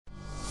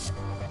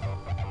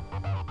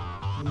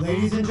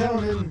Ladies and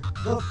gentlemen,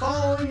 the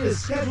following is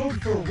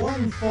scheduled for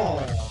one fall.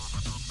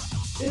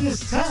 It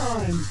is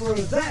time for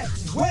That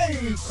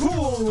Way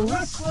Cool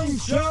Wrestling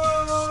Show!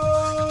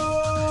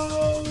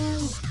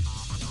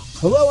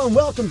 Hello and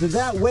welcome to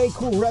That Way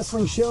Cool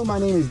Wrestling Show. My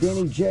name is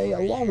Danny J,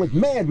 along with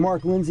Mad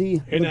Mark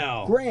Lindsay, Hey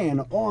now.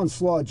 Grand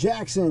Onslaught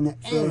Jackson,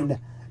 and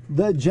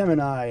the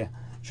Gemini,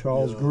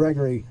 Charles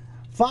Gregory.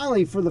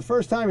 Finally, for the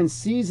first time in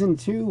season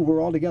 2, we're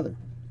all together.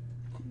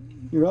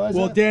 You realize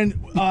Well, that?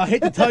 Dan, I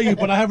hate to tell you,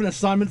 but I have an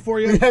assignment for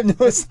you. We have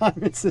no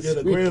assignments this Yeah,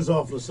 the week. Grand's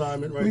off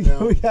assignment right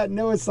now. We got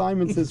no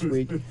assignments this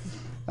week.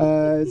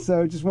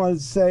 So just wanted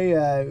to say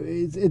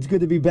it's good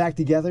to be back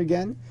together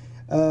again.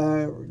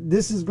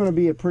 This is going to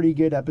be a pretty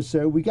good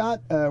episode. We're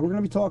going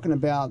to be talking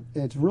about,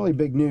 it's really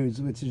big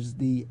news, which is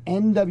the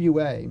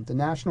NWA, the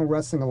National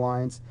Wrestling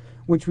Alliance,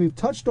 which we've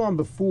touched on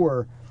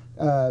before.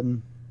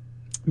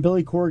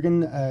 Billy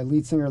Corgan,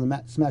 lead singer of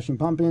the Smashing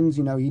Pumpkins,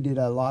 he did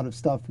a lot of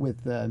stuff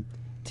with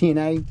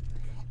TNA,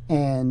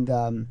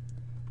 and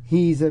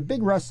he's a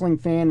big wrestling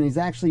fan, and he's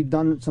actually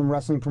done some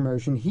wrestling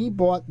promotion. He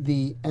bought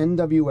the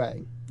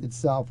NWA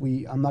itself.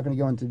 I'm not going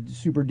to go into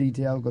super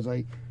detail because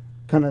I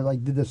kind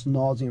of did this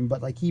nauseum,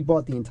 but he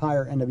bought the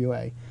entire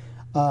NWA.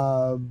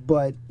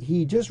 But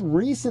he just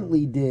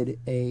recently did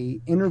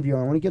a interview.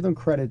 I want to give them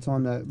credits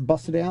on the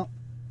Busted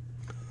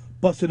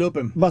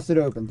Open. Busted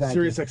Open. Thank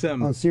Sirius you.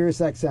 XM. On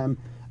Sirius XM,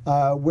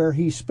 where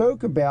he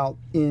spoke about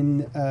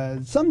in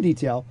some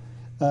detail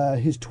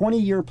his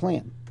 20-year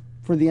plan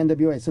for the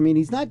NWA. So,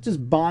 he's not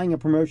just buying a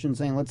promotion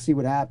saying, let's see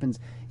what happens.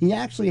 He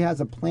actually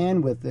has a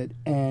plan with it.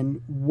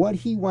 And what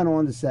he went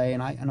on to say,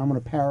 and I'm going to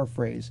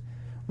paraphrase,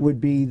 would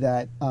be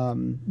that,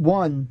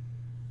 one,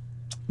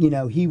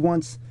 he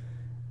wants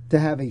to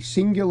have a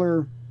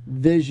singular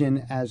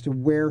vision as to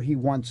where he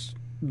wants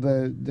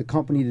the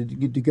company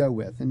to go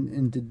with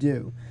and to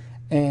do.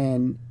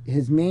 And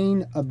his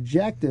main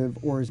objective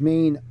or his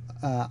main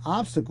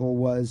obstacle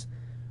was,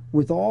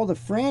 with all the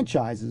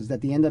franchises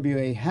that the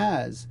NWA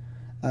has,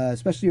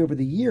 especially over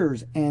the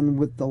years, and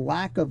with the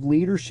lack of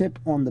leadership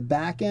on the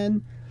back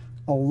end,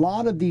 a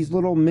lot of these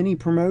little mini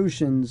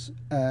promotions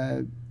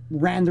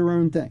ran their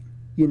own thing.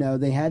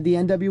 They had the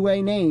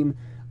NWA name,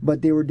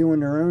 but they were doing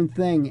their own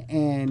thing.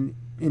 And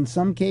in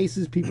some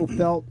cases, people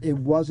felt it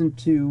wasn't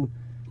to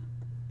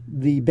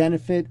the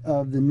benefit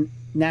of the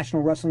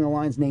National Wrestling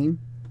Alliance name.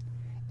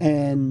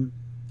 And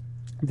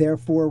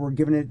therefore, we're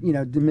giving it,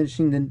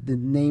 diminishing the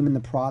name and the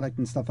product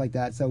and stuff like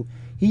that. So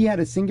he had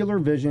a singular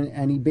vision,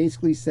 and he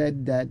basically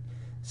said that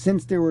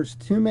since there was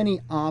too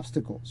many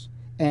obstacles,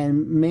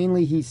 and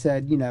mainly he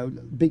said,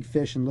 big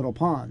fish in little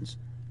ponds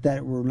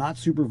that were not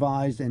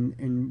supervised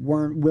and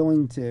weren't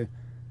willing to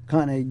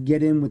kind of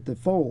get in with the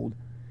fold,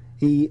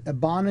 he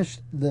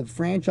abolished the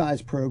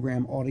franchise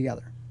program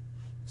altogether.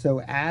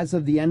 So as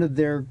of the end of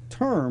their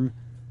term,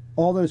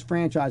 all those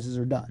franchises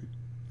are done.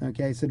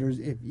 Okay, so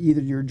if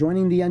either you're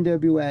joining the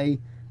NWA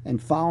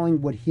and following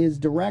what his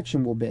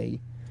direction will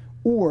be,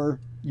 or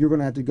you're going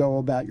to have to go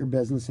about your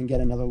business and get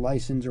another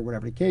license or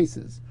whatever the case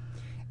is.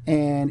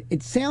 And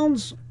it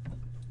sounds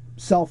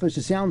selfish.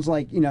 It sounds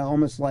like,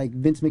 almost like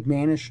Vince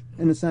McMahon-ish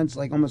in a sense,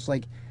 almost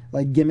like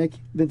gimmick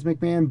Vince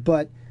McMahon.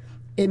 But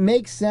it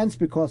makes sense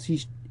because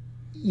he's,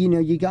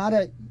 you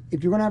gotta,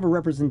 if you're going to have a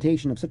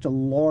representation of such a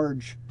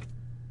large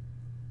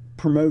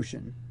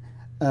promotion,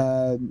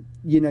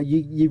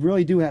 you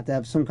really do have to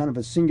have some kind of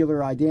a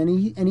singular idea.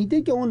 And he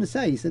did go on to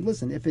say, he said,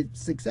 listen, if it's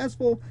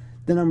successful,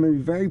 then I'm going to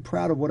be very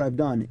proud of what I've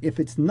done. If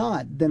it's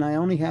not, then I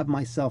only have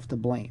myself to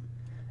blame.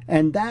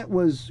 And that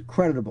was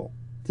creditable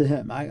to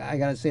him. I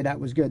got to say that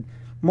was good.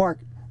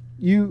 Mark,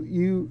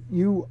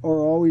 you are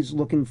always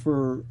looking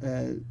for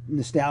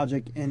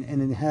nostalgic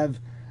and have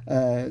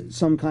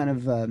some kind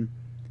of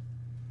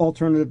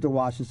alternative to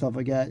watch and stuff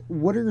like that.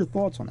 What are your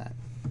thoughts on that?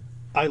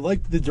 I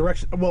like the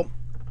direction. Well,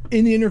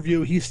 in the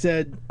interview, he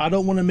said, I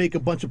don't want to make a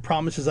bunch of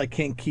promises I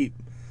can't keep.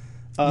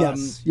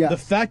 Yes. The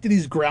fact that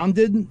he's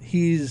grounded,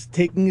 he's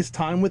taking his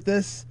time with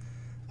this.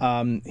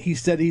 He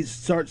said he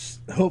starts,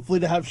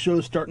 hopefully, to have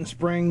shows start in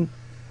spring.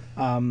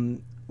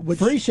 Which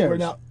free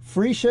shows.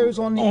 Free shows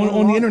on the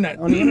internet.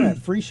 On the internet.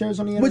 Free shows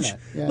on the internet.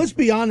 Which, let's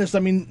be honest,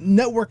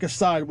 network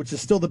aside, which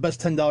is still the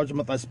best $10 a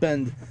month I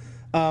spend,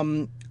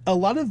 a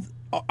lot of,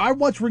 I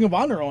watch Ring of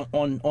Honor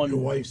on Your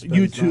wife spends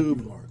that,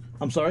 YouTube. Mark.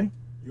 I'm sorry?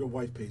 Your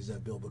wife pays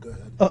that bill, but go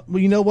ahead. Well,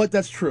 you know what?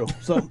 That's true.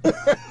 So,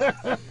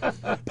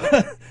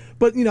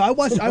 but I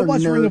watch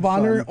Ring of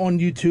Honor on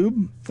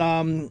YouTube.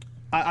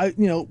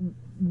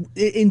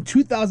 In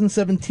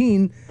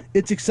 2017,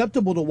 it's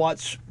acceptable to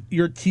watch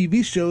your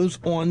TV shows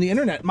on the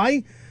internet.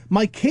 My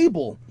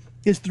cable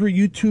is through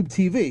YouTube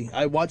TV.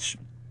 I watched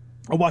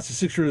the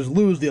Sixers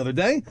lose the other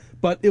day,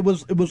 but it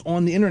was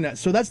on the internet.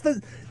 So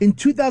in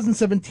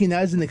 2017,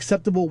 that is an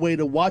acceptable way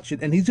to watch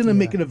it, and he's going to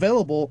make it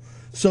available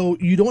so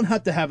you don't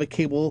have to have a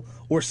cable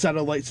or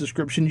satellite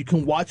subscription. You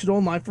can watch it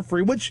online for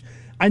free, which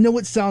I know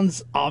it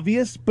sounds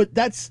obvious, but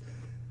that's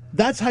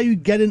how you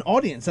get an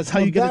audience. That's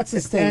how you get that's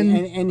his thing.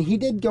 And he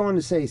did go on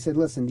to say, he said,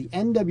 listen, the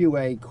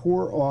NWA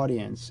core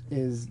audience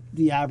is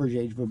the average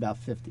age of about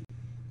 50.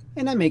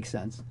 And that makes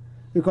sense.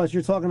 because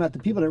you're talking about the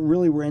people that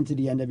really were into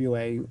the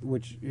NWA,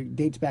 which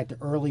dates back to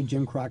early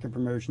Jim Crockett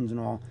Promotions and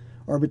all,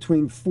 are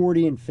between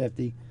 40 and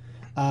 50,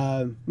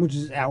 which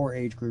is our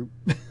age group.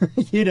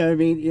 You know what I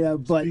mean? Yeah,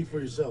 but Speak for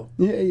yourself.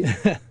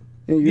 yeah,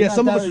 Yeah,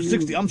 some of us are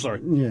 60. I'm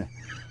sorry. Yeah.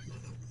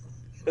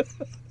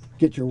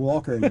 Get your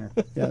walker in there.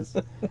 Yes.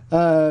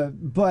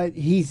 But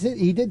he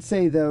did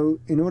say, though,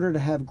 in order to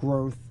have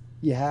growth,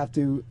 you have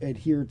to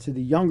adhere to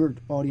the younger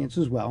audience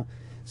as well.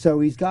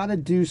 So he's got to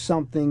do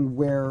something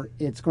where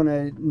it's going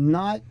to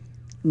not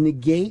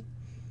negate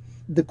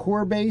the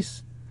core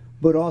base,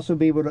 but also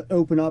be able to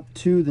open up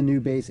to the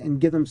new base and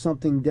give them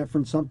something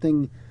different,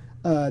 something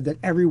that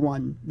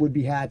everyone would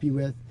be happy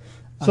with.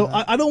 So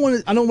I don't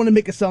want to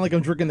make it sound like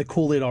I'm drinking the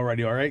Kool-Aid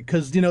already, all right?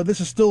 Because this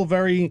is still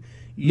very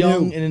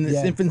young New. and in its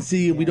Yeah.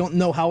 infancy. We don't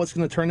know how it's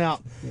going to turn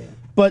out. Yeah.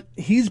 But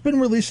he's been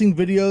releasing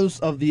videos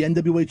of the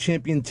NWA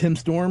champion Tim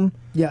Storm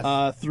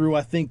Yes. through,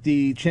 I think,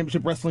 the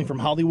Championship Wrestling from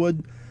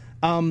Hollywood.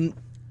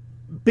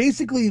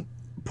 Basically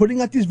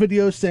putting out these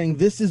videos saying,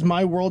 this is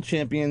my world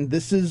champion.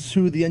 This is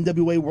who the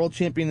NWA world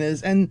champion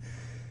is. And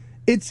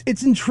it's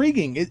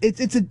intriguing.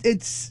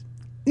 It's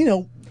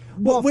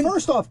Well,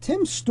 first off,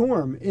 Tim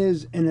Storm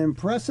is an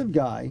impressive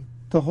guy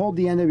to hold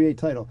the NWA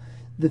title.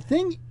 The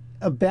thing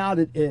about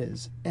it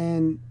is,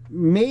 and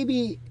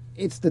maybe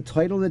it's the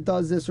title that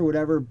does this or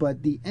whatever,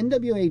 but the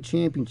NWA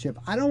Championship,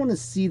 I don't want to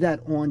see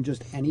that on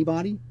just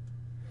anybody.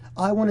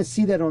 I want to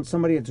see that on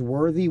somebody that's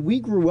worthy.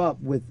 We grew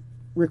up with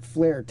Ric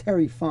Flair,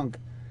 Terry Funk,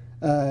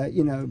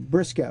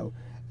 Briscoe.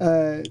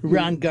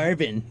 Ron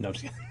Garvin. No, I'm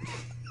just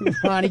kidding.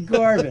 Ronnie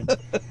Garvin,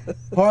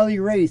 Harley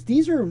Race.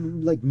 These are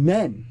like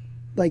men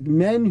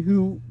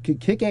who could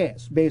kick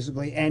ass,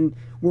 basically, and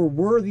were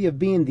worthy of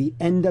being the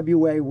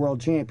NWA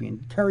World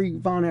Champion. Kerry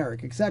Von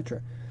Erich,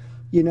 etc.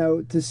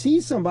 To see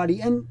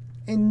somebody, and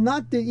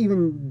not to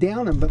even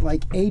down him, but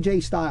like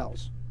AJ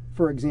Styles,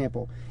 for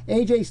example.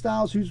 AJ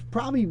Styles, who's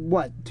probably,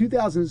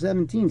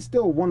 2017,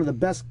 still one of the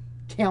best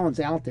talents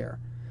out there.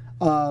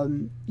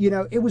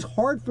 It was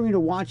hard for me to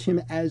watch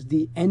him as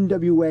the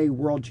NWA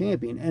World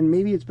Champion, and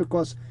maybe it's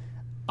because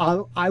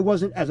I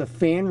wasn't, as a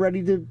fan,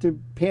 ready to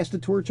pass the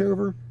torch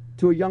over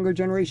to a younger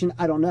generation.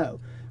 I don't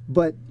know.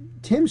 But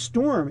Tim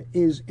Storm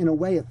is, in a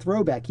way, a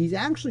throwback. He's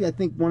actually, I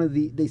think,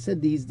 they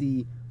said he's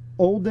the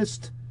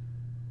oldest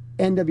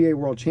NWA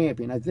World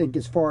Champion, I think,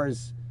 as far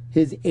as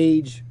his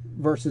age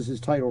versus his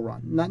title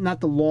run. Not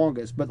the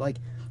longest, but like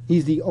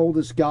he's the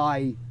oldest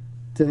guy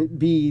to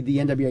be the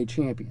NWA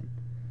champion.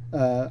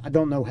 I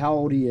don't know how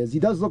old he is. He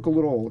does look a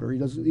little older.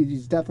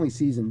 He's definitely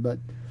seasoned, but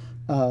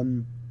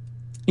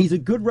he's a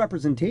good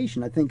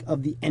representation, I think,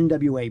 of the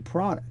NWA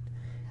product.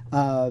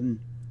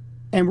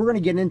 And we're going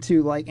to get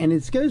into, and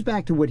it goes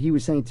back to what he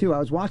was saying too. I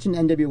was watching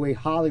NWA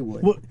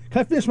Hollywood. Well, can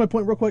I finish my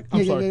point real quick?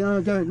 I'm sorry.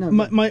 No,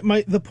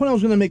 The point I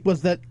was going to make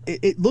was that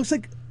it looks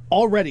like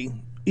already,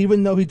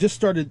 even though he just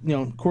started,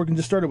 Corgan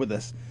just started with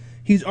this,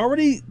 he's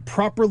already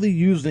properly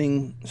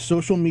using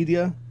social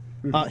media.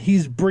 Mm-hmm.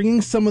 He's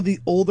bringing some of the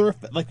older,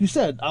 like you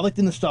said, I like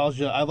the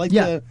nostalgia. I like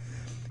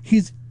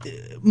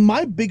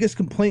my biggest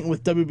complaint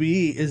with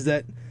WBE is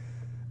that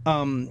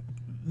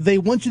they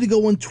want you to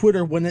go on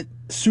Twitter when it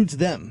suits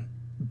them.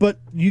 But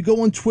you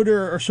go on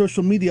Twitter or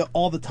social media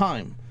all the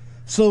time.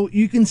 So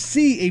you can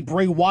see a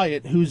Bray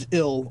Wyatt who's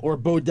ill or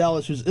Bo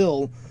Dallas who's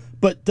ill,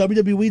 but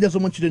WWE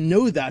doesn't want you to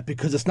know that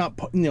because it's not,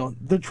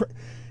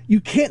 you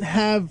can't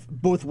have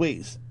both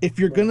ways. If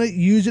you're going to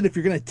use it, if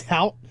you're going to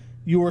tout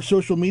your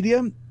social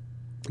media,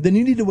 then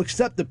you need to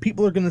accept that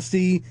people are going to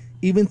see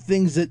even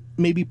things that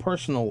may be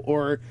personal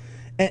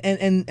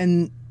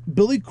and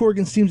Billy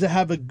Corgan seems to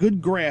have a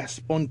good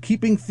grasp on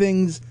keeping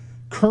things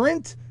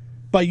current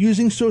by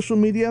using social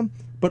media,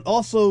 but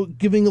also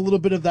giving a little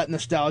bit of that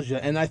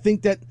nostalgia. And I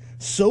think that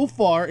so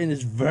far, and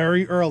it's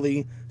very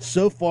early,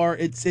 so far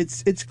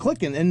it's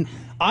clicking. And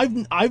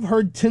I've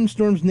heard Tim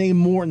Storm's name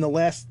more in the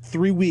last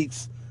 3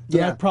 weeks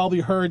than I've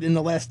probably heard in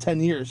the last 10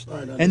 years. All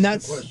right, now and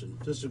that's that's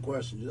just a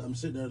question. I'm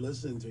sitting there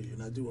listening to you,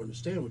 and I do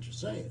understand what you're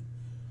saying.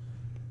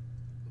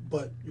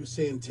 But you're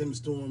saying Tim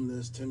Storm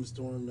this, Tim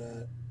Storm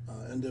that,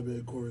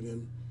 NWA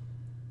Corrigan.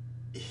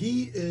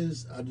 He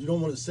is, you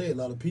don't want to say a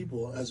lot of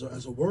people, as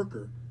a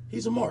worker,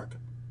 he's a mark.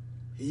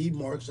 He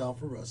marks out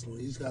for wrestling.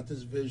 He's got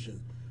this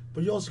vision.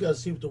 But you also got to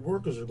see what the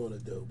workers are going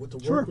to do, what the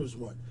workers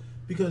want.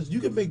 Because you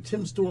can make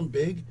Tim Storm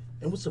big,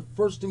 and what's the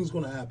first thing that's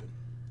going to happen?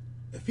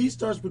 If he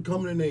starts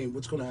becoming a name,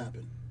 what's going to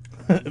happen?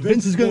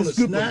 Vince is going to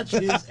snatch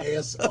his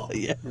ass up.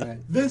 Yeah. Right.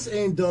 Vince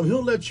ain't dumb.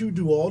 He'll let you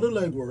do all the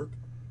legwork.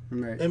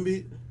 Right.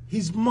 And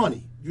he's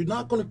money. You're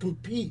not going to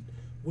compete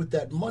with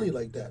that money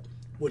like that.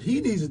 What he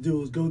needs to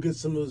do is go get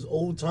some of those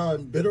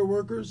old-time bitter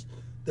workers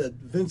that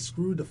Vince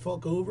screwed the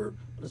fuck over.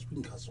 Let's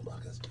we can cuss them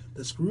out, guys.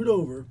 That screwed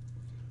over.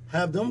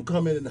 Have them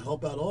come in and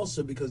help out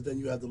also, because then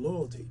you have the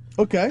loyalty.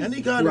 Okay.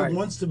 Any guy that Right.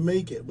 wants to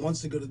make it,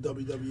 wants to go to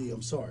WWE,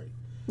 I'm sorry.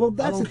 Well,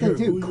 that's the don't care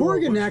thing, who too. you are,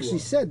 Corgan what you actually are.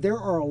 said there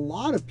are a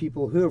lot of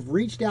people who have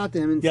reached out to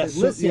him and Yes,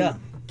 said, listen, yeah.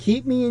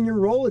 keep me in your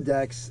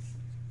Rolodex.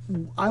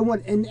 I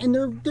want, and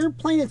they're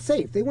playing it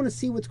safe. They want to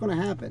see what's going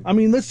to happen. I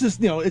mean, let's just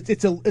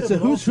it's a but who's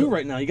who also-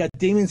 right now. You got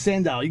Damien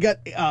Sandow, you got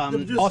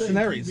I'm just Austin saying,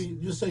 Aries.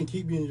 You're saying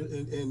keep me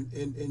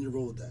in your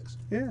Rolodex.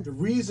 Yeah. The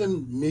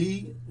reason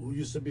me, who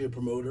used to be a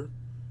promoter,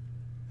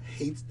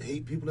 hate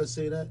people that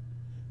say that,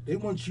 they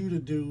want you to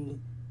do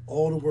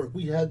all the work.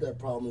 We had that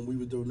problem when we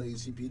were doing the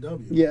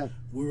ACPW. Yeah.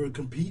 We were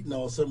competing,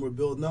 all of a sudden we're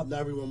building up. Now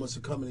everyone wants to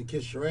come in and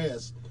kiss your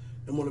ass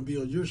and want to be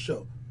on your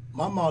show.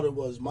 My motto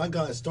was, my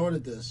guy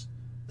started this.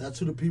 That's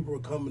who the people are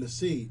coming to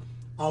see.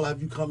 I'll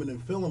have you come in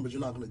and film, but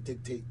you're not going to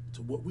dictate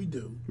to what we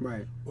do.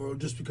 Right. Or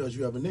just because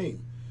you have a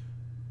name.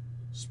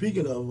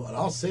 Speaking of, and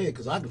I'll say it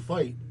because I can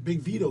fight, Big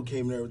Vito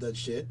came there with that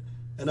shit,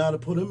 and I'd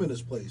have put him in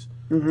his place.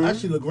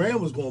 Actually,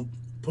 LeGrand was going to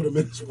put him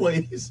in his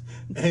place,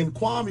 and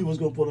Kwame was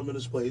going to put him in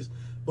his place.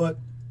 But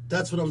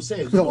that's what I'm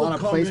saying. There's a lot of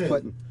place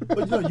putting.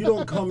 But no, you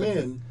don't come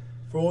in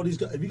for all these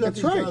guys. If you got That's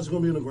these right. guys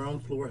going to be on the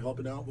ground floor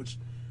helping out, which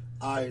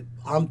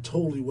I'm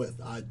totally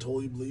with. I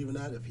totally believe in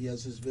that. If he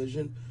has his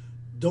vision,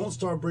 don't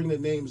start bringing the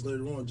names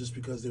later on just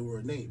because they were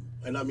a name.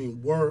 And I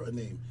mean, were a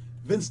name.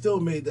 Vince still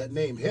made that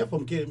name. Half of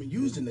them can't even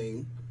use the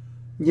name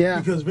Yeah.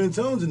 because Vince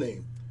owns the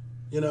name.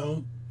 You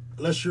know,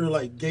 unless you're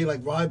like gay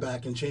like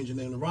Ryback and change your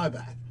name to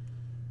Ryback.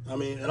 I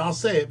mean, and I'll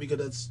say it because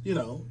that's,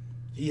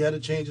 he had to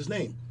change his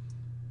name.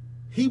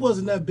 He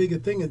wasn't that big a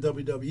thing in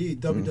WWE.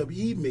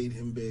 WWE made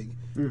him big,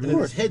 and then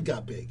his head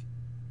got big.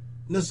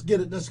 Let's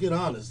get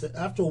honest.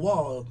 After a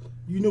while,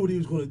 you knew what he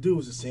was going to do. It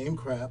was the same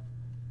crap.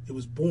 It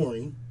was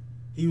boring.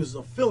 He was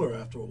a filler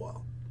after a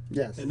while,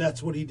 Yes. and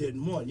that's what he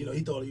didn't want. He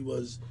thought he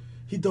was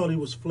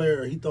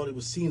Flair. He thought he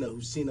was Cena,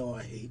 who Cena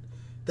I hate.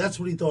 That's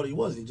what he thought he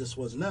was. He just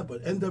wasn't that.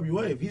 But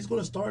NWA, if he's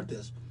going to start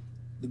this,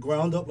 the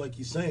ground up, like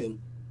he's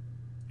saying,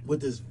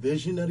 with this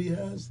vision that he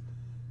has,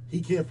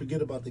 he can't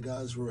forget about the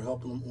guys who are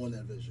helping him on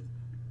that vision.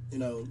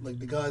 Like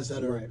the guys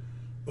that are Right.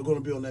 going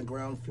to be on that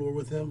ground floor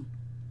with him.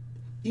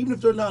 Even if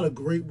they're not a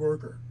great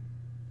worker,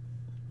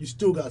 you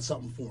still got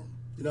something for them.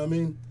 You know what I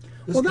mean?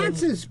 This Well, guy- that's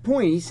his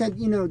point. He said,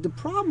 the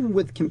problem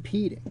with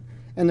competing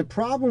and the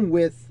problem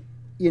with,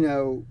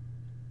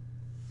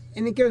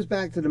 and it goes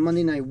back to the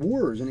Monday Night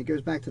Wars and it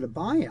goes back to the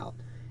buyout,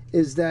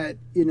 is that,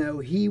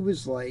 he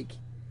was like,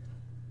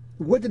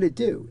 what did it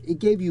do? It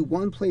gave you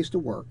one place to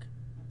work.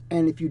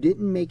 And if you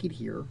didn't make it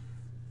here,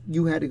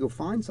 you had to go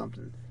find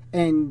something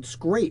and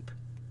scrape.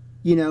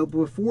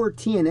 Before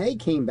TNA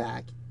came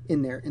back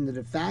in there, into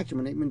the faction,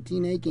 when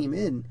TNA came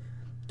in,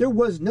 there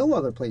was no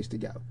other place to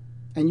go.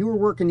 And you were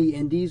working the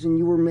indies, and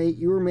you were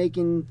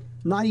making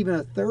not even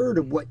a third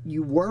of what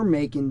you were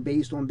making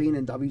based on being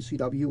in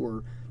WCW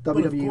or But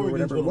if WWE or Corrigan's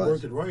whatever it gonna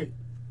was. work it right.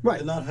 Right.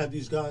 And not have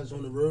these guys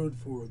on the road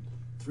for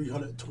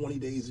 320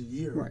 days a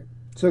year. Right.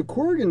 So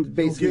Corrigan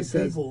basically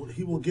says,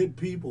 He will get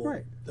people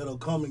Right. that'll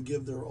come and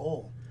give their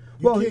all.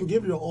 You Well, can't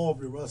give your all if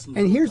you're wrestling.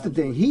 and here's the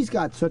thing: he's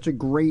got such a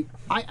great.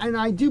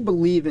 I do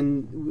believe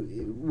in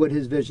what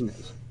his vision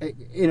is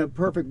in a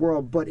perfect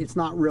world, but it's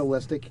not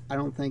realistic. I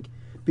don't think,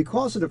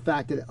 because of the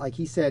fact that, like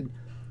he said,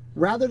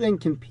 rather than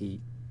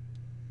compete,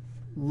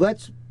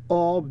 let's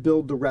all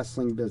build the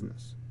wrestling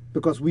business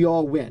because we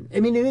all win. I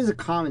mean, it is a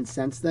common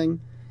sense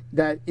thing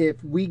that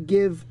if we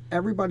give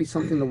everybody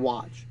something to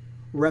watch,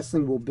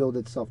 wrestling will build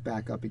itself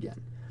back up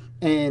again.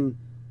 And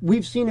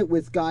we've seen it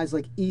with guys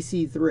like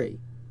EC3.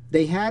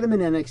 They had him in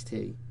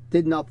NXT,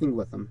 did nothing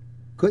with him,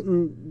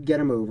 couldn't get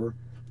him over.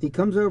 He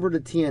comes over to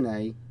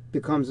TNA,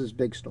 becomes this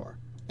big star.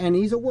 And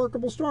he's a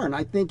workable star. And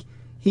I think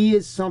he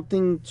is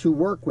something to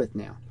work with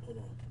now. Hold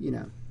on.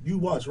 You You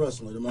watch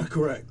wrestling, am I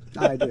correct?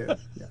 I do.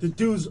 Yeah. The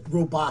dude's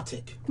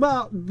robotic.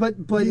 Well,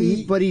 but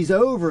he's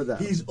over though.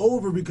 He's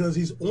over because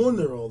he's on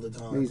there all the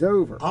time. He's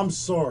over. I'm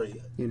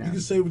sorry. You know. You can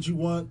say what you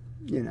want.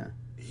 You know.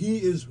 He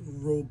is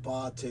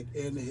robotic,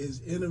 and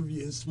his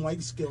interview, his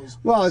mic skills.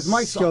 Well, his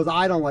mic suck. skills,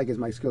 I don't like his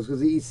mic skills because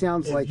he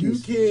sounds If like you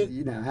he's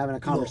can't- having a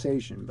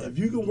conversation. But If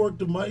you can work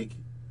the mic,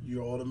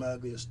 you're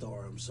automatically a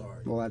star. I'm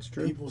sorry. well, that's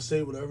true. People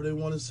say whatever they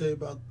want to say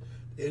about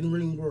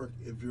in-ring work.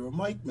 If you're a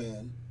mic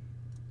man,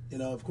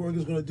 if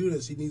Corrigan's going to do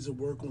this, he needs to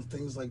work on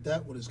things like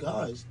that with his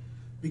guys,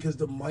 because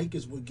the mic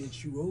is what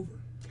gets you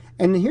over.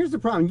 And here's the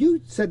problem. You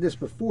said this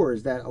before: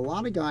 is that a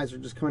lot of guys are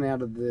just coming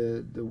out of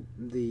the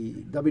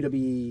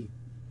WWE,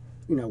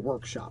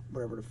 workshop,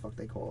 whatever the fuck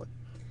they call it,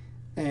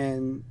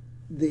 and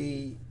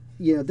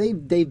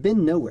they've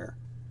been nowhere.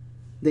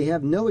 They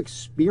have no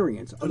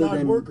experience They're other not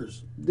than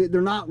workers.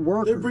 They're not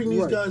workers. They bring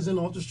these right. guys in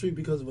off the street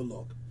because of a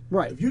look.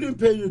 Right. If you didn't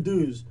pay your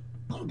dues,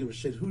 I don't give a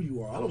shit who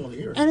you are. I don't want to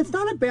hear it. And it's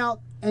not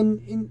about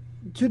and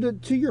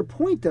to your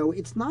point though,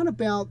 it's not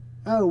about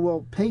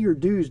pay your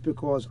dues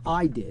because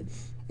I did.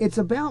 It's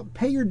about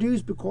pay your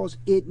dues because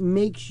it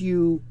makes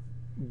you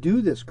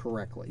do this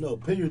correctly. No,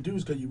 pay your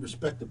dues because you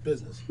respect the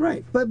business.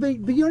 Right. But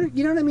you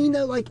know what I mean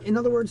though? Like, in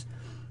other words,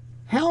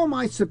 how am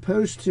I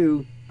supposed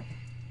to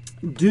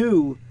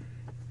do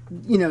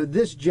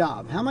this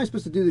job? How am I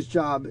supposed to do this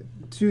job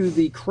to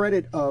the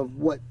credit of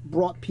what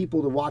brought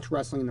people to watch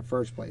wrestling in the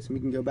first place? And we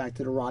can go back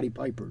to the Roddy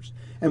Pipers,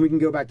 and we can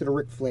go back to the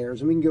Ric Flairs,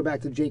 and we can go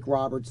back to Jake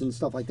Roberts and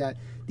stuff like that.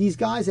 These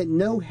guys that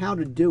know how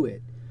to do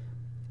it,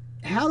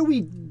 how do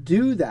we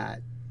do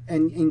that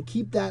and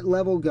keep that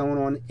level going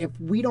on if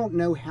we don't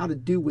know how to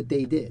do what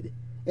they did?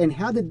 And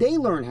how did they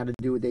learn how to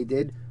do what they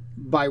did?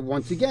 By,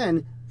 once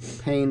again,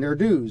 paying their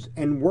dues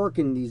and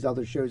working these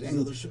other shows.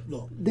 And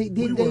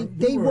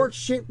they worked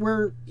shit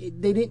where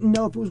they didn't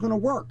know if it was going to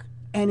work.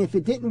 And if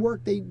it didn't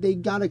work, they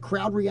got a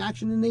crowd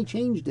reaction and they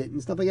changed it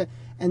and stuff like that.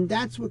 And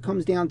that's what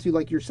comes down to,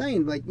 like you're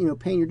saying, like, you know,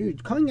 paying your dues.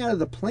 Coming out of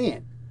the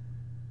plant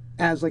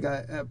as like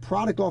a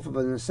product off of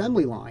an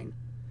assembly line,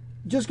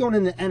 just going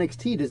into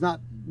NXT does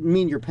not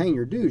mean you're paying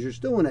your dues. You're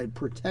still in a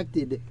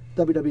protected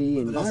WWE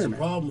environment. That's the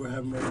problem we're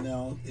having right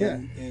now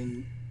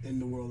in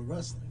the world of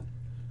wrestling.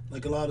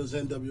 Like a lot of those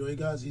NWA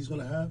guys he's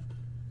going to have,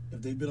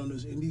 if they've been on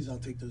those indies, I'll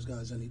take those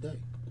guys any day.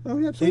 Oh,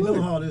 yeah, absolutely. They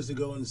know how it is to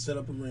go and set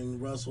up a ring,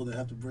 wrestle. They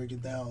have to break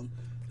it down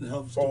and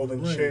help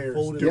folding chairs,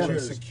 doing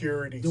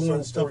security,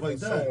 doing stuff like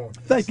that. So on.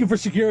 Thank you for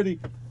security.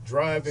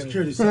 Driving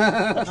Security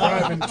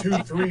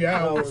 2-3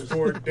 hours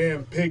for a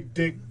damn pig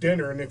dick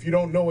dinner, and if you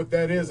don't know what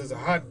that is, it's a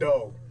hot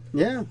dog.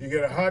 Yeah. You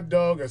get a hot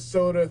dog, a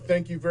soda,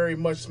 thank you very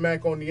much,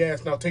 smack on the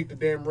ass, now take the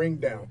damn ring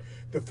down.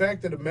 The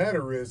fact of the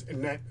matter is,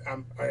 and that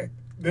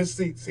this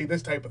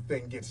type of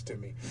thing gets to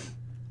me.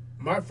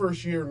 My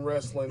first year in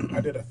wrestling,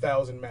 I did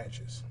 1,000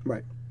 matches.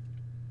 Right.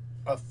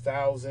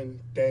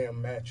 1,000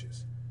 damn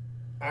matches.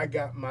 I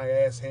got my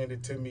ass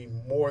handed to me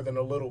more than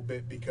a little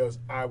bit because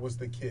I was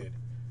the kid.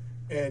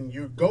 And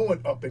you're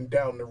going up and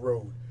down the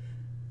road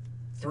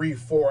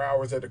 3-4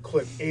 hours at a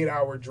clip,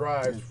 8-hour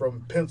drives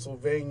from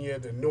Pennsylvania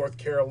to North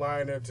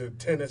Carolina to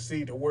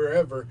Tennessee to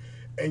wherever,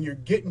 and you're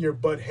getting your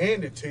butt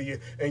handed to you,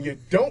 and you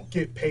don't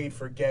get paid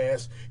for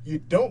gas. You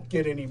don't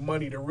get any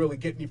money to really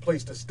get any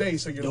place to stay,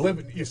 so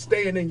you're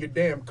staying in your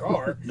damn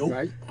car.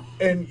 Right.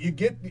 And you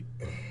get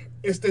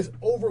it's this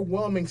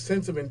overwhelming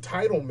sense of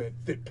entitlement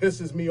that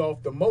pisses me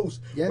off the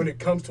most when it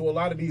comes to a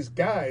lot of these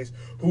guys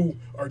who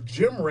are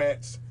gym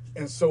rats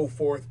and so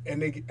forth,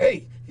 and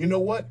hey, you know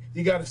what?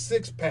 You got a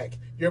 6-pack.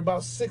 You're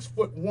about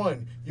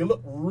 6'1". You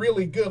look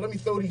really good. Let me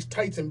throw these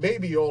tights and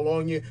baby oil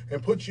on you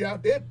and put you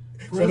out there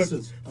for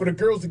the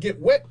girls to get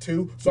wet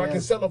to, so I can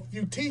sell a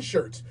few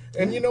T-shirts.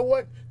 And you know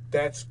what?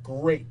 That's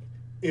great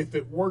if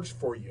it works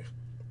for you.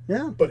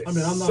 Yeah. But I'm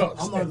not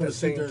going to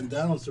sit there and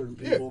down certain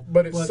people. Yeah,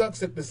 but it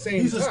sucks at the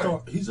same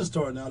time. He's a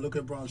star now. Look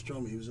at Braun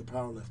Strowman. He was a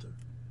powerlifter.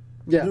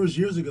 Yeah. There was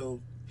years ago.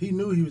 He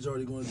knew he was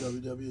already going to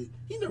WWE.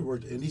 He never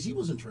worked at Indies. He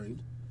wasn't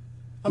trained.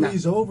 I mean,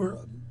 he's over.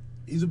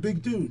 He's a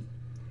big dude.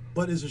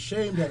 But it's a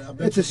shame that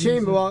it's a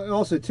shame. Well,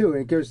 also too,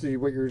 it goes to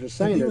what you were just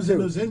saying. He was in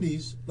those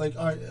indies, like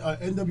our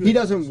NWA. He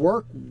doesn't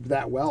work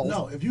that well.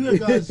 No, if you have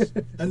guys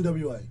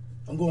NWA,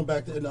 I'm going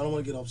back to, and I don't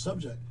want to get off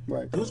subject.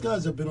 Right. Those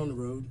guys have been on the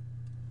road,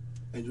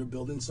 and you're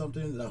building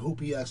something. And I hope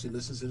he actually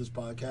listens to this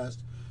podcast.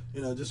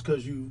 You know, just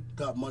because you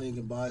got money and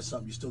can buy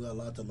something, you still got a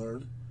lot to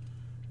learn.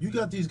 You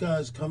got these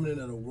guys coming in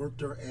that'll work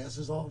their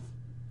asses off.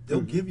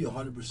 They'll give you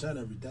 100%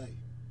 every day.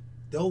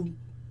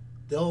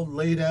 They'll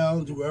lay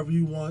down, do whatever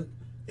you want,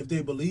 if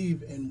they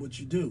believe in what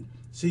you do.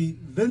 See,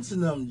 Vince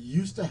and them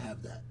used to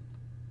have that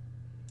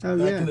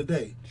back in the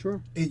day.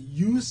 Sure. It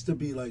used to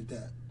be like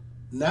that.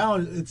 Now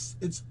it's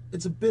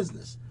a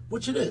business,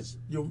 which it is.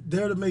 You're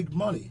there to make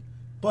money.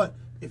 But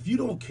if you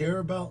don't care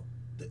about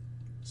the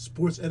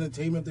sports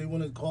entertainment, they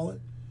want to call it,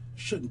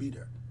 you shouldn't be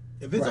there.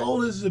 If it's all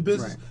this is a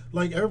business,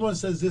 like everyone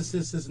says this,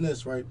 and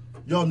this, right?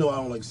 Y'all know I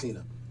don't like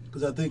Cena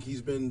because I think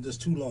he's been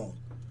just too long.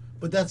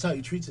 But that's how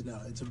he treats it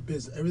now. It's a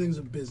business. Everything's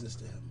a business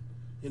to him.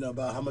 You know,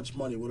 about how much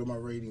money, what are my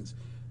ratings.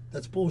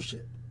 That's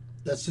bullshit.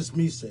 That's just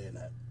me saying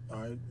that.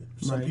 All right?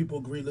 Some people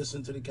agree,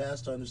 listen to the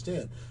cast to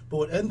understand. But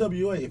with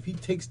NWA, if he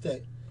takes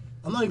that,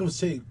 I'm not even going to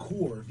say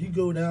core. If you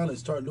go down and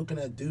start looking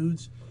at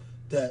dudes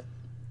that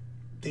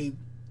they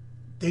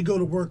go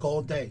to work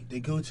all day. They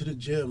go to the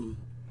gym.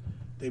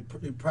 They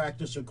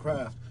practice their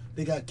craft.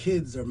 They got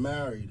kids. They're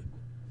married.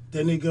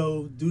 Then they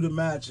go do the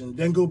match and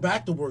then go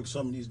back to work,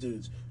 some of these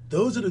dudes.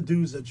 Those are the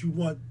dudes that you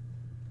want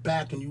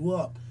backing you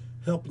up,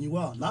 helping you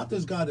out. Not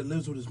this guy that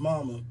lives with his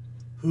mama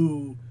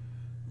who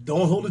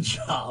don't hold a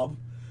job.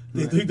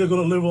 They think they're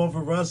going to live off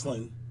of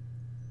wrestling.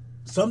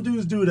 Some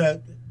dudes do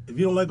that. If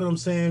you don't like what I'm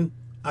saying,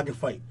 I can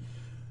fight.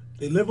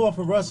 They live off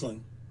of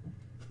wrestling.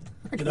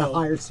 I can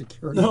hire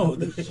security. No,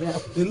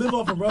 they live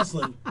off of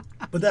wrestling,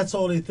 but that's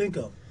all they think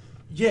of.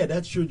 Yeah,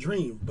 that's your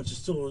dream, but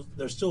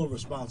there's still a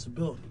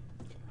responsibility.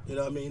 You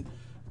know what I mean?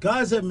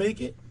 Guys that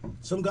make it,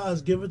 some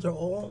guys give it their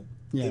all.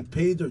 Yeah. They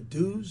paid their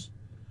dues.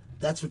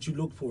 That's what you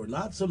look for.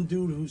 Not some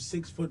dude who's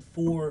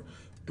 6'4",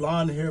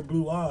 blonde hair,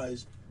 blue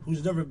eyes,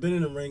 who's never been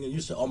in the ring, and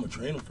you say, "Oh, I'm gonna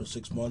train him for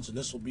 6 months, and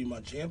this will be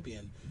my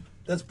champion."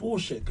 That's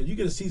bullshit. Cause you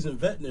get a seasoned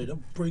vet in there,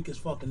 they'll break his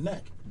fucking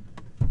neck.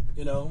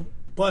 You know.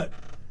 But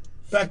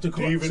back to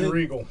Steven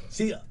Regal.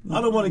 See,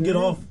 I don't want to get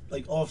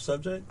off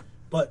subject,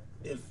 but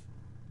if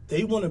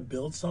they want to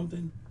build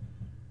something.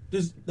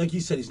 There's, like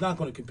you said, he's not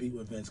going to compete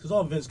with Vince because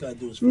all Vince got to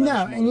do is flash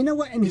money. And you know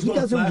what? And he's he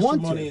doesn't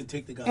want money to. And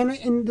take the guys.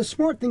 And the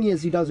smart thing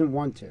is he doesn't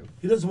want to.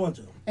 He doesn't want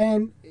to.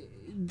 And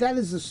that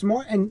is the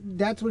smart, and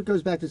that's what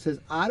goes back to says,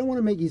 I don't want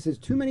to make, he says,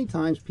 too many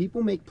times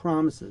people make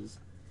promises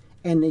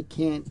and they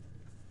can't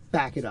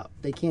back it up.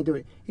 They can't do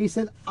it. He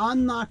said,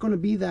 I'm not going to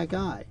be that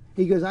guy.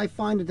 He goes, I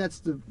find that that's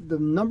the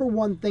number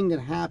one thing that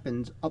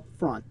happens up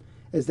front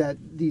is that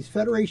these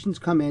federations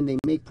come in, they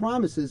make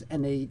promises,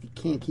 and they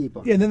can't keep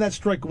them. Yeah, and then that's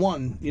strike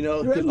one, you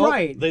know. 'cause,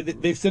 Right.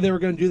 They said they were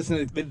going to do this,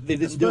 and they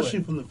didn't Especially do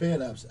it. from the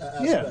fan aspect.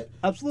 Yeah,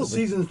 absolutely. The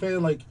seasoned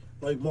fan like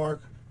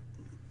Mark,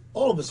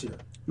 all of us here,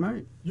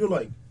 Right. you're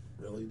like,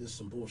 really, this is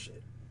some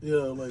bullshit. You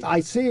know, like I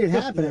see it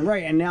happening,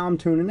 right, and now I'm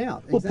tuning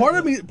out. Well, part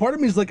of me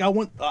is like I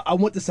want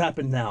this to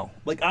happen now.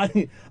 Like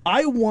I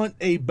want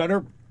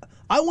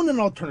an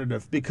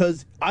alternative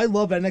because I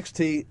love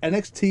NXT.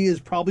 NXT is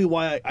probably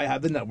why I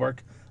have the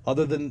network,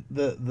 other than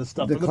the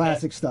stuff, The from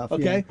classic past. stuff,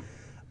 Okay, yeah.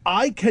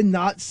 I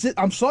cannot sit.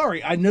 I'm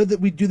sorry. I know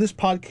that we do this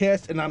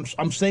podcast, and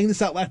I'm saying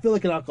this out loud. I feel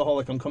like an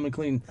alcoholic. I'm coming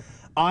clean.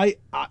 I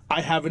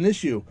have an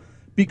issue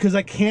because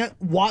I can't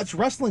watch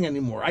wrestling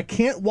anymore. I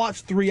can't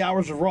watch 3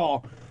 hours of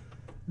Raw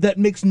that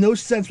makes no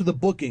sense with a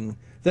booking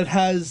that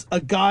has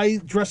a guy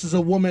dressed as a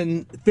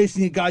woman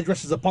facing a guy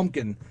dressed as a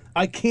pumpkin.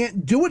 I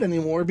can't do it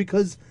anymore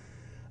because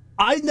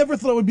I never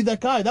thought I would be that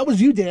guy. That was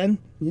you, Dan.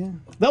 Yeah.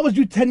 That was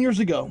you 10 years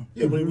ago.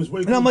 yeah, when he was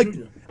way And I'm like,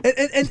 Jr.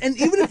 and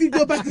even if you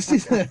go back to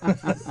season,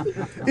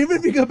 even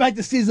if you go back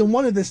to season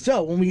 1 of this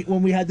show,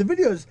 when we had the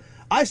videos,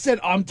 I said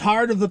I'm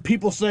tired of the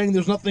people saying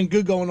there's nothing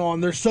good going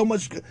on. There's so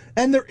much,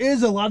 and there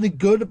is a lot of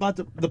good about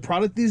the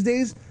product these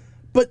days,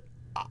 but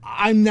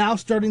I'm now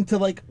starting to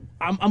like.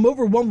 I'm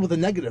overwhelmed with the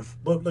negative.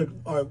 But like,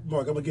 all right,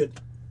 Mark, I'm gonna get.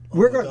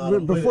 We're my God, going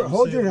I'm before waiting,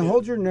 hold I'm your saying it.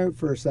 hold your note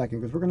for a second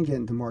because we're going to get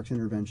into Mark's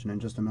intervention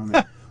in just a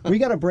moment. We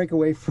got to break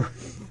away for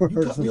You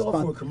cut some me off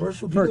spot- for a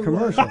commercial. for a Do you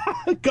know why?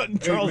 commercial. Cutting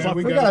Charles man, off.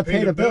 we We gotta got to pay pay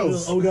the the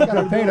bills. bills. Oh, We got to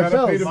pay the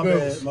gotta pay bills. the My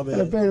bills. bad, my Got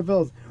to bad. pay the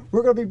bills.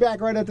 We're going to be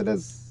back right after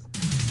this.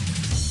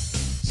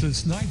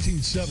 Since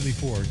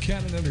 1974,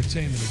 Canon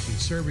Entertainment has been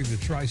serving the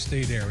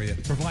tri-state area,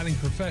 providing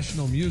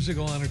professional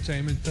musical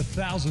entertainment to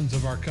thousands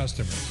of our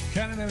customers.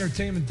 Canon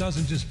Entertainment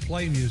doesn't just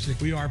play music,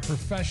 we are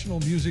professional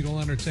musical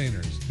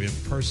entertainers. We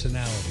have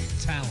personality,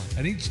 talent,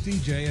 and each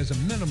DJ has a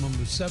minimum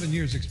of 7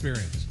 years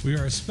experience. We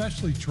are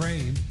especially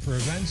trained for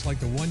events like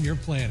the one you're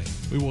planning.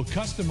 We will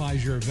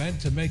customize your event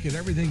to make it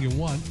everything you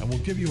want, and we'll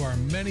give you our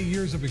many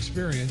years of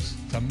experience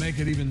to make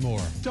it even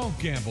more. Don't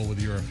gamble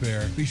with your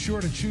affair. Be sure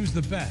to choose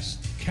the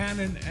best.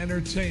 Canon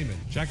Entertainment.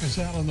 Check us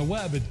out on the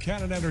web at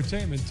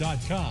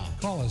canonentertainment.com.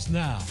 Call us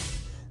now.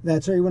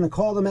 That's right. You want to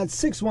call them at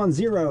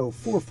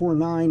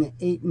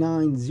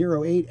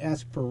 610-449-8908.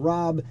 Ask for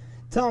Rob.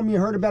 Tell him you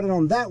heard about it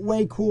on That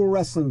Way Cool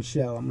Wrestling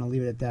Show. I'm going to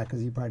leave it at that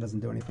because he probably doesn't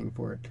do anything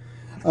for it.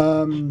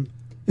 But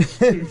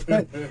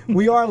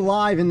we are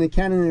live in the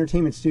Canon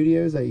Entertainment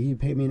Studios. He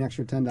paid me an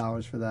extra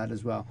 $10 for that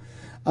as well.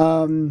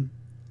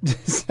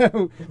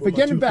 So, but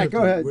getting back,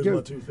 go ahead. Where's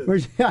my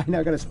 250? I know,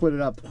 I got to split it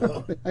up.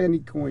 I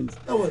need coins.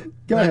 Oh, what?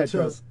 Go Back ahead, to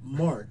Charles.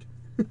 Mark.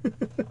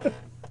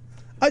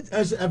 I-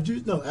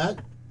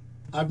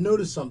 I've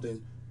noticed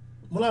something.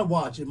 When I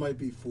watch, it might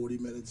be 40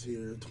 minutes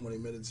here, 20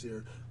 minutes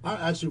here. I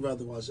actually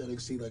rather watch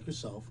NXT like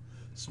yourself,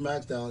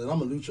 SmackDown, and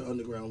I'm a Lucha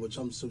Underground, which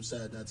I'm so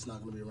sad that's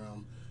not going to be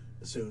around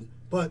soon.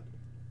 But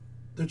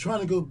they're trying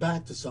to go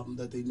back to something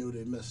that they knew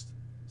they missed.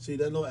 See,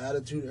 that little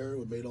Attitude Era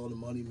what made all the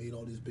money, made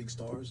all these big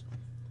stars.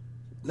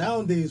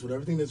 Nowadays, with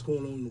everything that's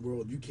going on in the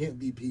world, you can't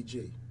be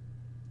PG.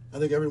 I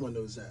think everyone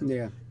knows that.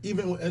 Yeah.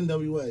 Even with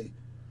NWA,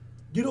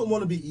 you don't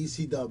want to be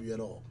ECW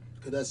at all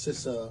because that's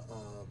just a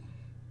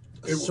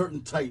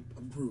certain type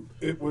of group.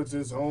 It was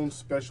his own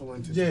special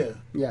entity. Yeah.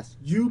 Yes.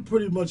 You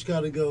pretty much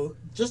got to go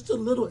just a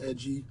little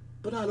edgy,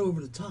 but not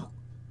over the top.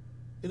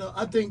 You know,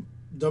 I think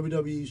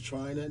WWE's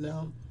trying that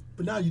now,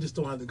 but now you just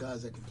don't have the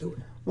guys that can do it.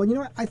 Well, you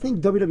know what? I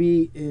think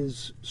WWE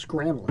is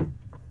scrambling.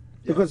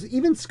 Because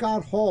even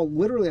Scott Hall,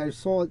 literally, I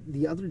saw it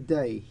the other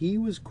day, he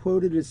was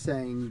quoted as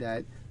saying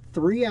that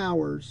 3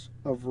 hours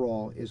of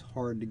Raw is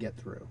hard to get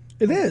through.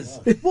 It is.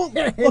 Well,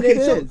 It okay,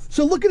 is.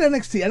 so look at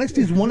NXT. NXT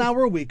is 1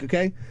 hour a week,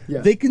 okay?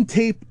 Yeah. They can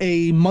tape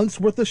a month's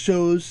worth of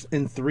shows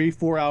in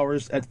 3-4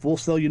 hours at Full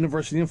Sail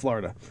University in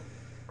Florida.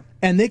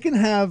 And they can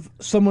have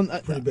someone...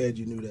 Pretty bad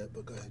you knew that,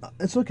 but go ahead.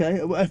 It's okay.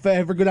 If I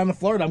ever go down to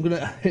Florida, I'm going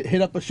to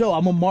hit up a show.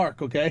 I'm a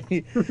mark,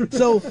 okay?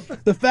 So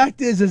the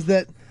fact is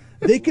that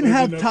they can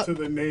have Living up top... to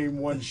the name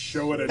one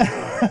show at a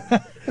time.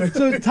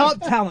 So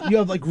top talent, you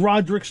have like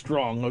Roderick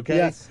Strong, okay?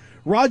 Yes.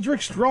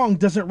 Roderick Strong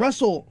doesn't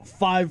wrestle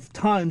 5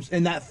 times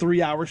in that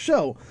 3-hour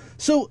show.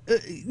 So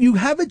you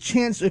have a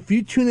chance if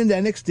you tune into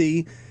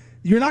NXT,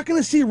 you're not going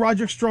to see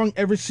Roderick Strong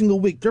every single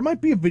week. There might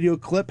be a video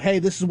clip, hey,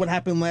 this is what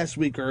happened last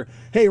week, or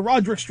hey,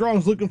 Roderick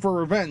Strong's looking for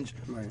revenge.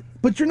 Right.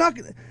 But you're not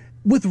going to...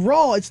 With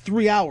Raw, it's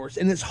 3 hours,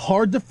 and it's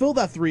hard to fill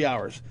that 3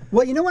 hours.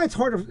 Well, you know why it's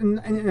hard, and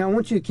I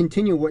want you to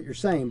continue what you're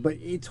saying, but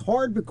it's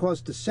hard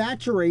because the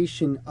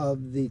saturation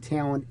of the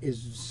talent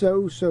is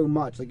so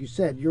much. Like you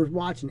said, you're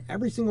watching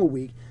every single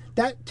week.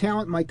 That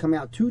talent might come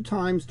out 2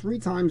 times, 3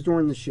 times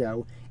during the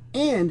show,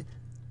 and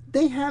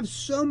they have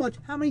so much.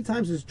 How many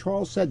times has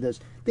Charles said this?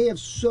 They have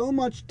so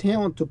much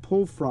talent to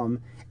pull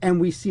from, and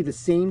we see the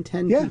same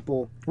 10 Yeah,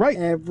 people right.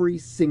 every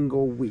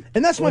single week.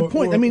 And that's my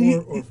point. I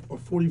mean, or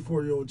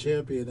 44-year-old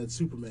champion that's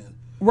Superman.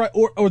 right,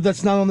 or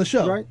that's not on the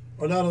show. Right?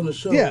 or not on the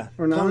show. Yeah.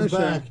 Or not on comes the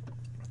show. back.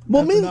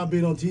 Well, After me, not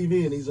being on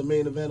TV and he's a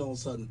main event all of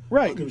a sudden.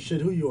 Right. I don't give a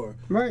shit who you are.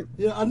 Right.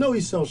 Yeah, I know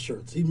he sells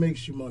shirts. He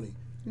makes you money.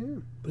 Yeah.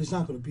 But he's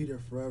not going to be there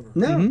forever.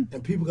 No.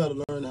 And people got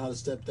to learn how to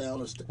step down.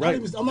 Or Right.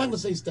 I'm not going to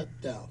say step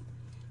down.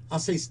 I'll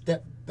say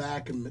step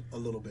back a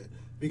little bit.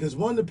 Because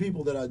one of the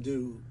people that I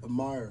do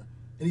admire,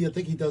 and I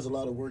think he does a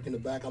lot of work in the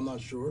back, I'm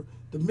not sure,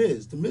 The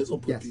Miz. The Miz will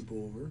put Yes.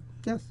 people over.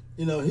 Yes.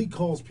 You know, he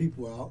calls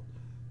people out.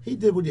 He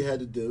did what he had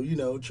to do,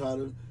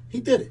 he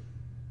did it.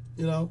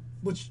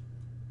 Which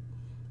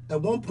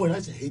at one point I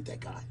used to hate that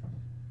guy.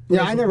 But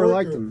Yeah, as I a never worker-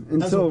 liked him as a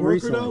until worker,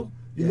 recently. though,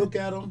 you Yeah. look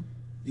at him,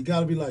 you got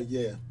to be like,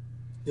 yeah,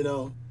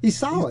 He's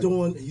solid.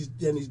 He's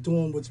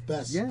doing what's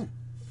best Yeah.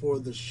 for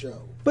the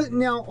show. But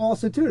now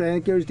also too, then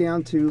it goes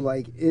down to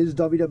like, is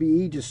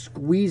WWE just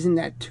squeezing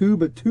that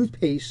tube of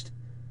toothpaste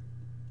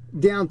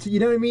down to, you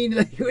know what I mean?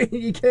 Like, when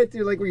you get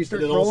to like where you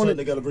start And then all of a rolling sudden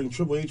they it. got to bring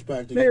Triple H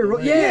back to Yeah,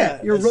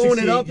 you're At rolling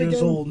it 68 up years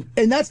again. old.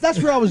 and that's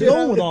where I was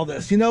going with all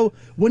this.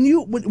 When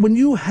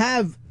you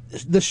have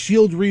the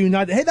Shield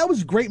reunited, hey, that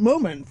was a great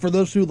moment for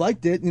those who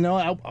liked it.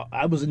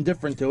 I was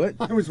indifferent to it.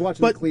 I was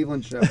watching But- the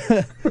Cleveland show.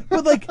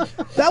 But like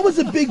that was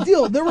a big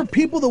deal. There were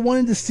people that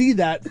wanted to see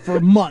that for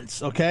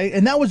months, okay,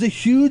 and that was a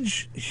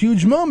huge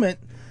moment.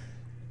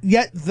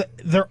 Yet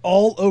they're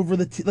all over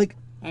the like.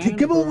 To And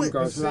give Baron away,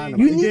 Corbin.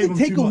 you They need gave to him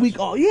take too a much. week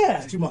off.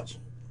 Yeah, It's too much.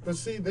 But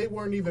see, they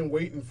weren't even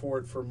waiting for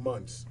it for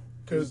months.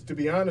 Because to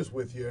be honest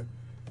with you,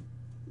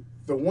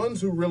 the ones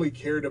who really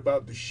cared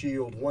about the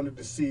Shield wanted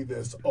to see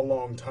this a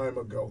long time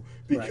ago.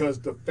 Because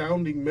the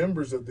founding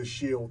members of the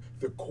Shield,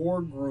 the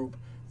core group,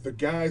 the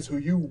guys who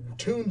you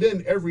tuned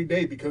in every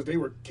day because they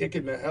were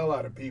kicking the hell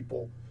out of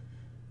people,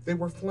 they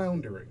were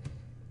floundering.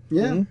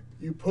 Yeah.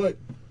 You put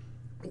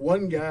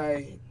one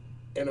guy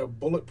in a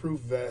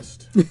bulletproof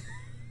vest.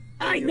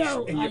 I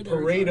know. And you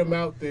parade him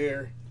out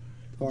there.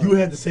 You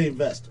had the same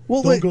vest.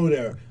 Well, Don't wait, go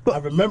there. I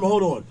remember.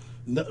 Hold on.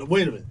 No,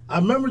 wait a minute. I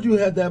remember you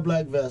had that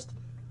black vest.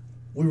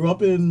 We were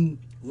up in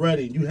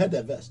Reading. You had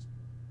that vest.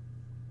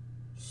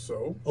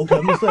 So, Okay,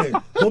 I'm just saying.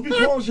 Don't be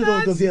calling shit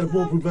on because he had a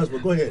bulletproof vest.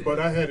 But go ahead. but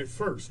I had it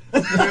first.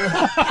 On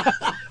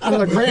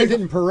the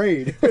Grandin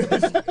parade.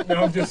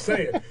 No, I'm just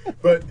saying.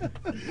 But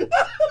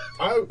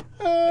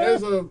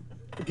as a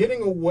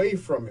getting away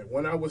from it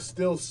when I was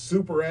still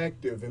super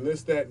active and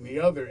this, that, and the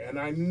other, and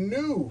I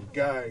knew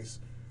guys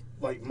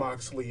like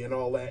Moxley and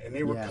all that, and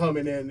they were Yeah.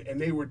 coming in and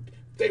they were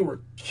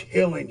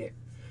killing it,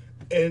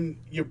 and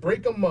you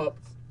break them up,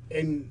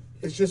 and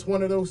it's just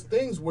one of those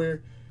things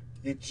where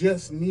you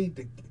just need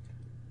to.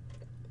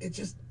 It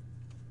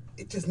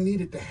just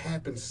needed to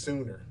happen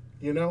sooner.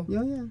 Yeah,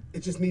 yeah.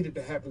 It just needed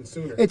to happen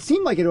sooner. It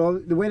seemed like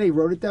the way they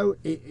wrote it though,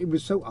 it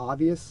was so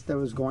obvious that it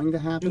was going to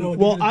happen. You know,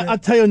 Well, I'll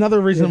tell you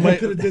another reason They why.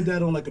 could have did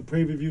that on like a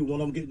pay-per-view.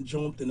 One of them getting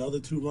jumped and the other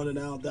two running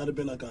out. That'd have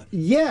been like a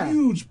Yeah.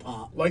 huge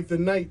pop. Like the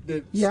night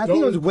that Yeah, I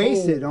think it was Stone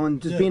wasted Cold- on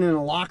just Yeah. being in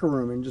a locker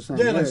room and just saying,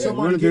 Yeah, "Hey, like you somebody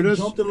wanna do getting this?"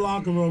 jumped in the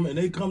locker room and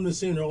they come to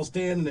see and they're all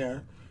standing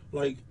there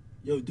like,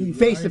 yo, dude. you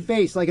Face to alright?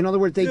 face. Like in other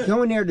words, they Yeah.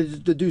 go in there to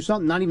do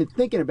something, not even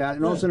thinking about it,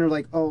 and all of a Yeah. sudden they're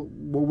like, "Oh,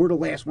 well, we're the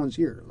last ones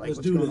here. Like, Let's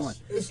what's do going this. on?"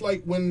 It's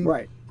like when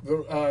Right.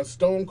 the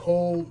Stone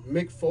Cold,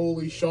 Mick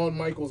Foley, Shawn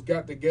Michaels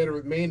got together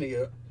at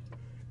Mania,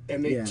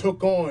 and they Yeah.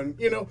 took on,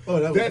 Oh,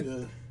 that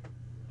was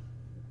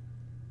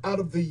out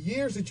of the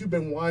years that you've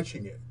been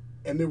watching it,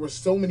 and there were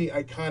so many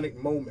iconic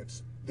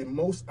moments.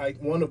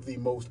 One of the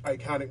most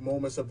iconic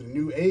moments of the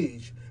new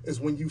age is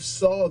when you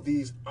saw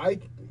these. I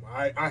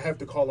have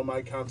to call them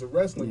icons of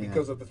wrestling Yeah.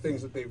 because of the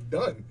things that they've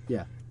done.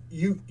 Yeah.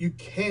 You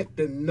can't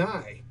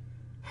deny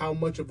how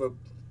much of a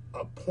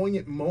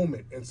poignant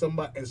moment in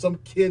some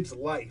kid's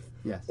life,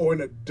 Yes. or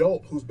an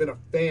adult who's been a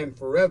fan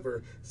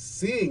forever,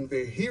 seeing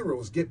their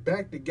heroes get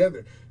back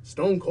together.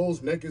 Stone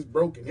Cold's neck is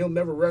broken; he'll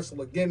never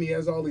wrestle again. He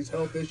has all these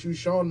health issues.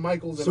 Shawn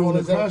Michaels and So all when the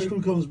his health Crash issues.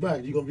 Crew comes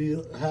back, you gonna be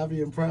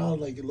happy and proud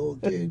like a little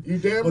kid. You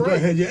damn But go right.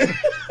 ahead, yeah.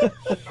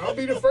 I'll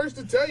be the first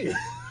to tell you.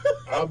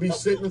 I'll be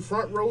sitting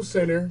front row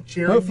center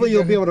cheering. Hopefully, you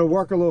you'll be down. able to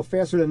work a little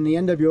faster than the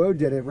NWO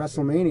did at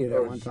WrestleMania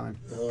that one time.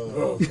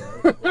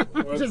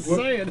 Just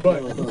saying.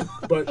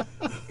 But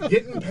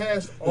getting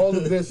past all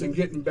of this and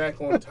getting back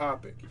on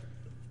topic,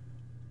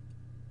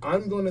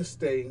 I'm going to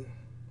stay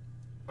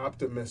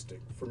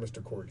optimistic for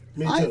Mr. Corgan.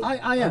 Me too.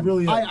 I am.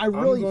 really am. I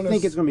really gonna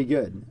think s- it's going to be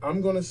good.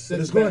 I'm going to sit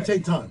But it's back. gonna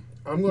take time.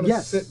 I'm going to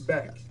Yes. sit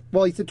back.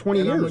 Well, he said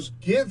 20 And I'm going years. to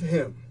give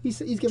him, He's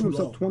giving Too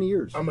himself long. 20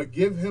 years. I'm going to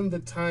give him the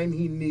time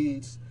he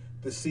needs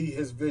to see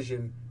his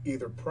vision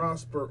either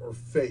prosper or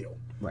fail.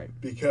 Right.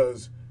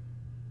 Because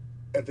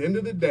at the end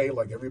of the day,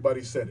 like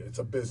everybody said, it's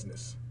a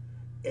business.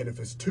 And if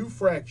it's too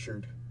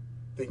fractured,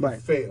 then you Right.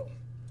 fail.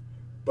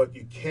 But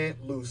you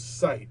can't lose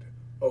sight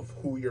of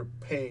who you're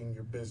paying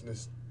your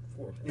business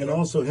for. You And know?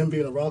 also him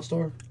being a rock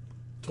star,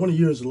 20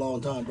 years is a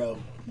long time, bro.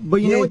 But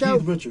you He know ain't what, though?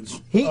 Keith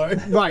Richards. He all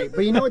right? right,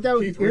 but you know what though?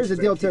 Keith Here's the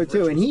deal Richards, too,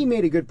 Keith and he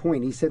made a good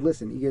point. He said,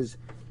 "Listen, he goes,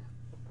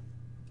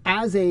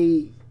 as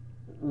a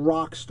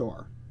rock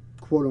star,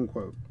 quote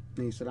unquote."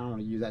 And he said, "I don't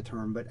want to use that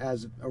term, but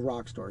as a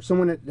rock star,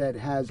 someone that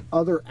has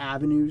other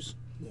avenues,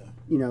 Yeah.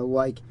 you know,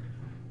 like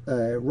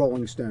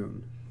Rolling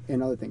Stone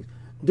and other things,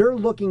 they're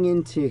looking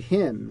into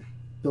him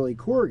Billy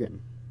Corgan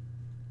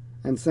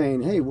and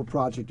saying, "Hey, what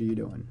project are you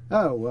doing?"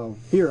 "Oh, well,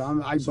 here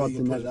I So bought you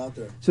the can put net." it out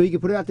there. So he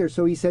could put it out there.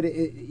 So he said,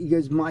 he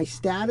goes, "My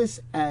status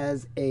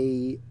as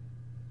a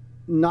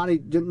not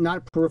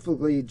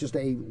peripherally just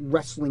a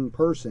wrestling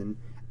person,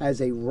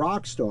 as a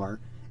rock star,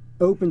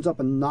 opens up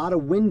a lot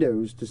of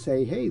windows to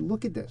say, hey,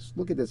 look at this,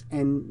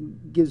 and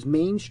gives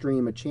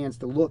mainstream a chance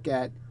to look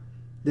at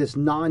this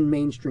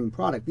non-mainstream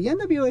product." The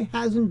NWA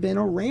hasn't been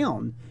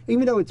around,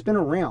 even though it's been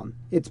around.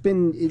 It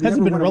Hasn't never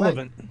been went away.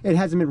 relevant. It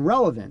hasn't been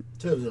relevant.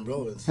 Hasn't been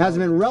relevant.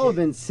 Hasn't been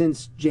relevant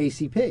since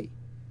JCP.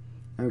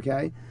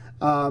 Okay,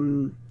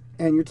 and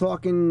you're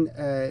talking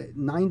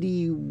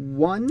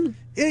 91.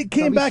 It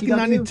came back in WCW?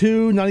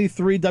 92,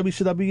 93,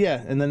 WCW,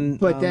 yeah. And then.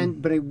 But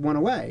but it went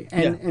away.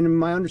 And Yeah. and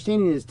my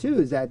understanding is too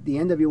is that the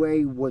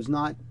NWA was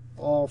not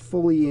all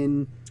fully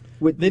in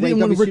with They the way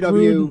didn't want Rick WCW.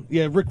 Rude.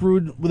 Yeah, Rick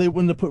Rude. They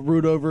wanted to put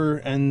Rude over,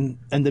 and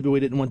NWA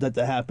didn't want that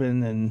to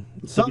happen. And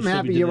Something WCW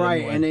happened. did You're it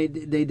right, anyway.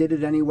 and they did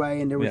it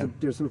anyway. And there was Yeah.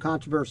 there's some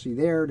controversy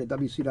there. The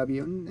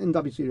WCW and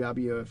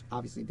WCW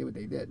obviously did what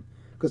they did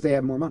because they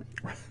have more money.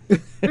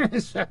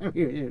 So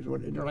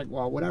they're like,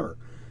 well, whatever.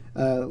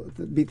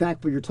 Be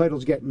thankful your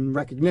title's getting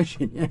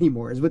recognition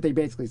anymore is what they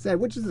basically said,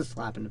 which is a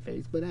slap in the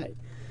face. But hey,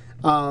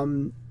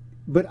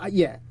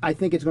 yeah, I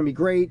think it's going to be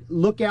great.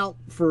 Look out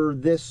for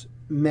this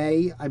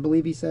May, I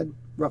believe he said,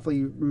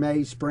 roughly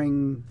May,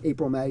 spring,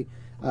 April, May,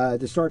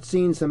 to start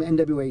seeing some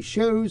NWA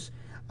shows.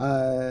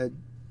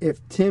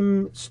 If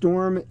Tim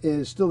Storm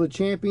is still the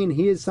champion,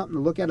 he is something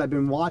to look at. I've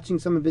been watching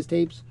some of his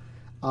tapes,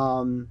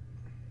 and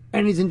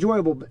he's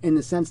enjoyable in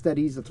the sense that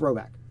he's a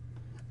throwback.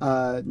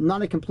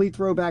 Not a complete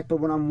throwback, but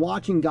when I'm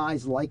watching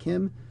guys like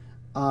him,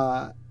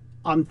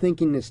 I'm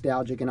thinking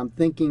nostalgic, and I'm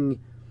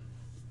thinking,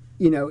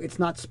 it's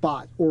not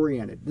spot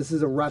oriented. This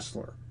is a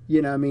wrestler.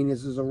 I mean,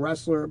 this is a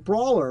wrestler,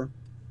 brawler,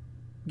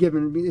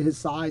 given his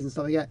size and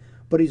stuff like that.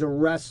 But he's a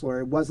wrestler.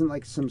 It wasn't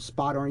like some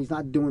spot oriented. He's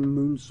not doing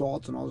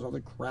moonsaults and all this other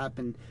crap.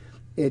 And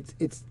it's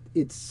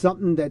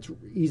something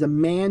he's a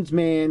man's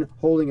man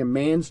holding a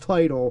man's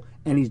title,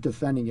 and he's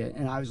defending it.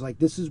 And I was like,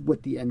 this is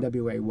what the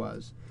NWA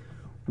was.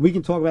 We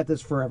can talk about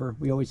this forever.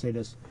 We always say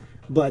this.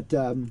 But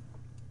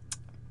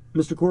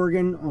Mr.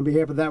 Corrigan, on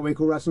behalf of That Way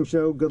Cool Wrestling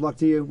Show, good luck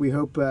to you. We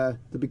hope to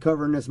be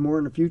covering this more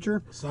in the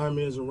future. Sign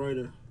me as a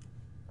writer.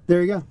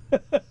 There you go.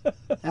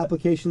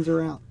 Applications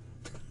are out.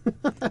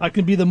 I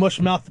can be the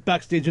mush-mouth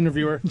backstage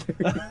interviewer.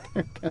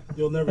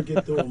 You'll never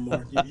get through them,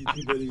 Mark. You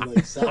keep really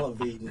like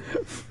salivating.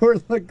 For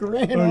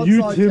LeGrand, Are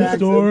you Onslaught Tim Jackson,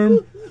 Storm?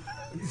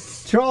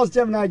 Charles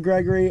Gemini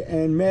Gregory,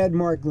 and Mad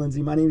Mark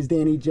Lindsay. My name is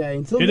Danny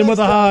J. Hit him with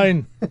a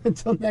hind.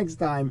 Until next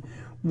time,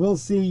 we'll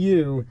see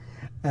you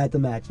at the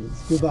matches.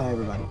 Goodbye,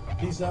 everybody.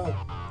 Peace out.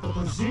 The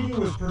proceeding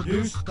was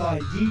produced by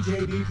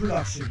DJB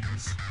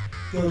Productions.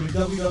 Go to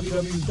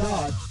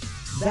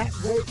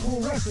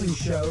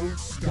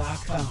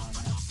www.thatwaycoolwrestlingshow.com.